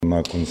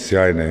nakon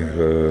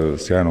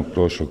sjajnog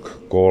prošlog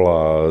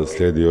kola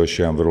slijedi još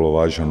jedan vrlo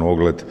važan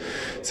ogled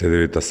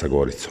Cedevita sa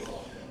Goricom.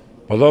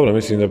 Pa dobro,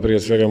 mislim da prije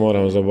svega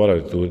moramo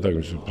zaboraviti tu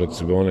utakmicu protiv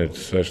Cibone,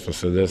 sve što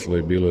se desilo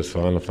i bilo je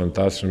stvarno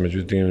fantastično,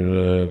 međutim,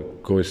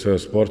 kao i sve u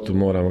sportu,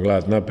 moramo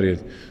gledati naprijed,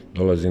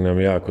 dolazi nam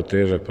jako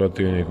težak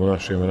protivnik u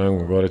našem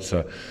rangu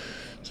Gorica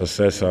sa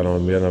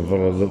Sesarom, jedna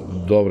vrlo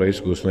dobra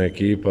iskusna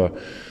ekipa,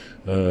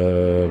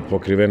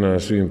 pokrivena na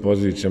svim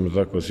pozicijama,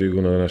 tako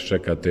sigurno da nas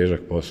čeka težak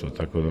posao,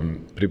 tako da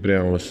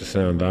pripremamo se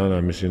 7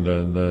 dana, mislim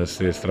da s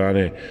te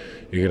strane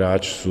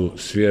igrači su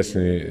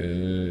svjesni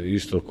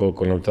isto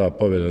koliko nam ta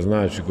pobjeda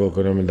znači,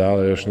 koliko nam je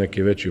dala još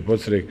neki veći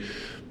podstrek,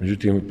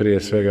 međutim prije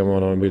svega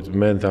moramo biti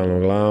mentalno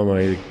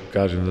glavama i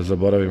kažem da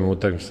zaboravimo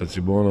utakmicu sa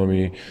Cibonom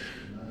i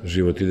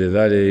život ide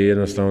dalje i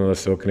jednostavno da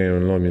se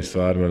okrenemo novim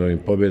stvarima, novim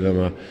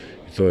pobjedama.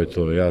 To je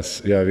to.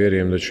 Ja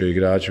vjerujem da će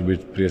igrači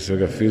biti prije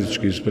svega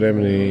fizički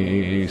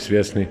spremni i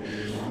svjesni.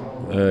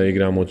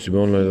 Igramo u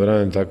Cibonoj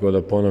dvorani, tako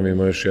da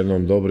ponovimo još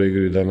jednom dobru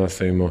igru i da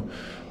nastavimo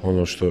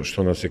ono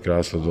što nas je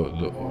krasilo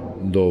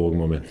do ovog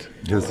momenta.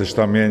 Jel se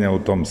šta mijenja u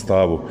tom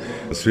stavu?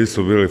 Svi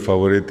su bili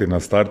favoriti na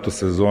startu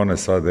sezone,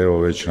 sad evo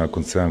već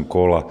nakon 7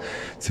 kola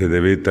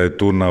Cedevita je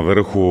tu na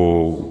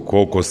vrhu,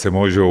 koliko se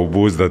može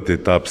obuzdati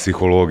ta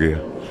psihologija?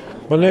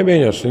 Pa ne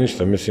mijenja se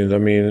ništa, mislim da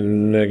mi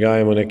ne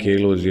gajemo neke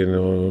iluzije,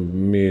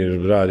 mi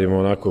radimo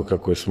onako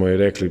kako smo i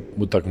rekli,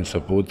 utakmica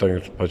po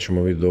utakmicu, pa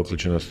ćemo vidjeti dokle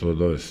će nas to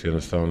dovesti.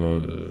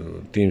 Jednostavno,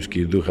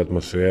 timski duh,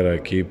 atmosfera,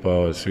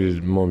 ekipa,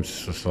 svi momci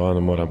su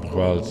stvarno, moram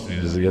pohvaliti,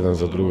 jedan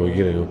za drugog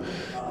igraju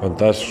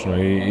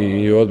fantastično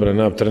i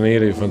odbrana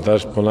treniraju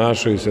fantastično,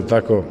 ponašaju se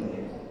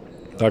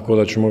tako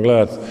da ćemo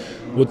gledati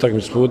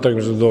utakmicu po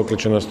utakmicu dokle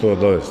će nas to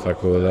dovesti,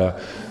 tako da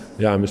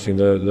ja mislim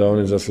da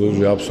oni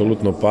zaslužuju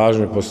apsolutno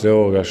pažnju poslije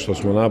ovoga što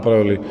smo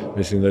napravili.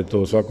 Mislim da je to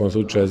u svakom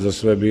slučaju za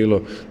sve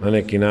bilo na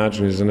neki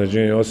način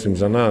iznenađenje osim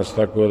za nas,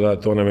 tako da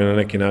to nam je na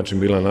neki način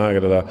bila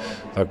nagrada,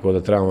 tako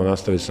da trebamo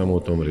nastaviti samo u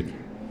tom ritmu.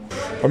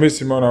 Pa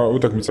mislim, ona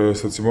utakmica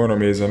sa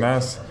Cibonom je iza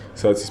nas,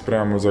 sad se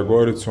spremamo za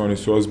Goricu, oni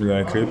su ozbiljna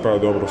ekipa,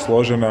 dobro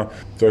složena,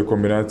 to je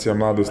kombinacija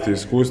mladosti i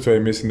iskustva i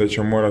mislim da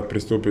ćemo morati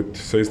pristupiti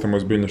sa istom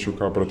ozbiljnošću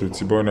kao protiv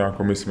Cibone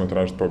ako mislimo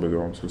tražiti pobjedu u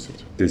ovom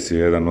susretu. Ti si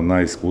jedan od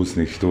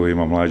najiskusnijih, tu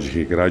ima mlađih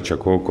igrača,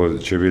 koliko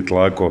će biti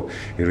lako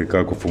ili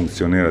kako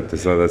funkcionirate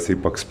sada da se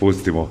ipak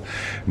spustimo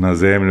na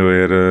zemlju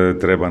jer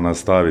treba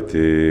nastaviti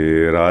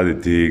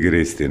raditi i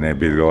gristi, ne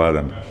biti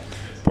gladan.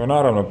 Pa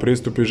naravno,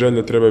 pristup i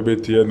želje trebaju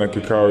biti jednaki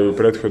kao i u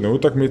prethodnoj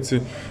utakmici,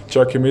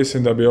 čak i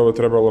mislim da bi ovo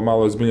trebalo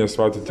malo ozbiljnije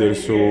shvatiti jer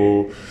su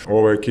u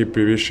ovoj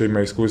ekipi više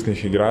ima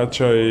iskusnih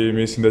igrača i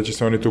mislim da će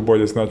se oni tu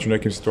bolje snaći u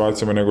nekim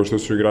situacijama nego što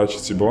su igrači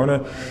Cibone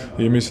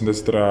i mislim da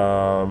se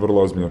treba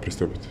vrlo ozbiljno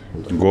pristupiti.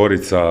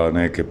 Gorica,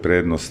 neke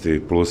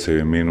prednosti, plusevi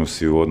i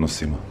minusi u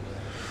odnosima?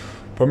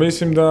 Pa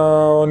mislim da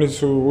oni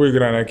su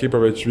uigrana ekipa,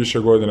 već više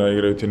godina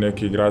igraju ti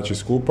neki igrači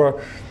skupa.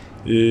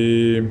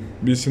 I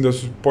mislim da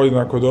su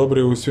podjednako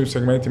dobri u svim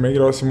segmentima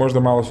igre, osim možda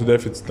malo su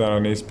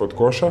deficitarni ispod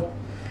koša,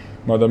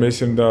 mada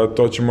mislim da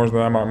to će možda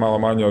nama malo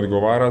manje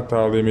odgovarati,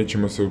 ali mi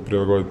ćemo se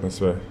prilagoditi na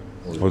sve.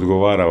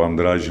 Odgovara vam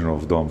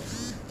Dražinov dom,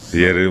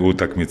 jer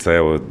utakmica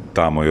evo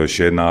tamo još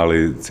jedna,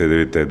 ali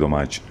Cedevita je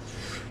domaćin.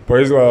 Pa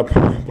izgleda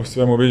po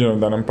svemu viđenom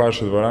da nam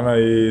paše dvorana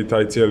i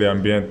taj cijeli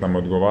ambijent nam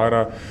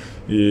odgovara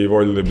i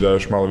voljeli bi da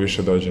još malo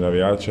više dođe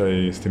navijača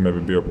i s time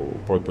bi bio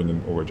potpunjen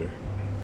ugođaj.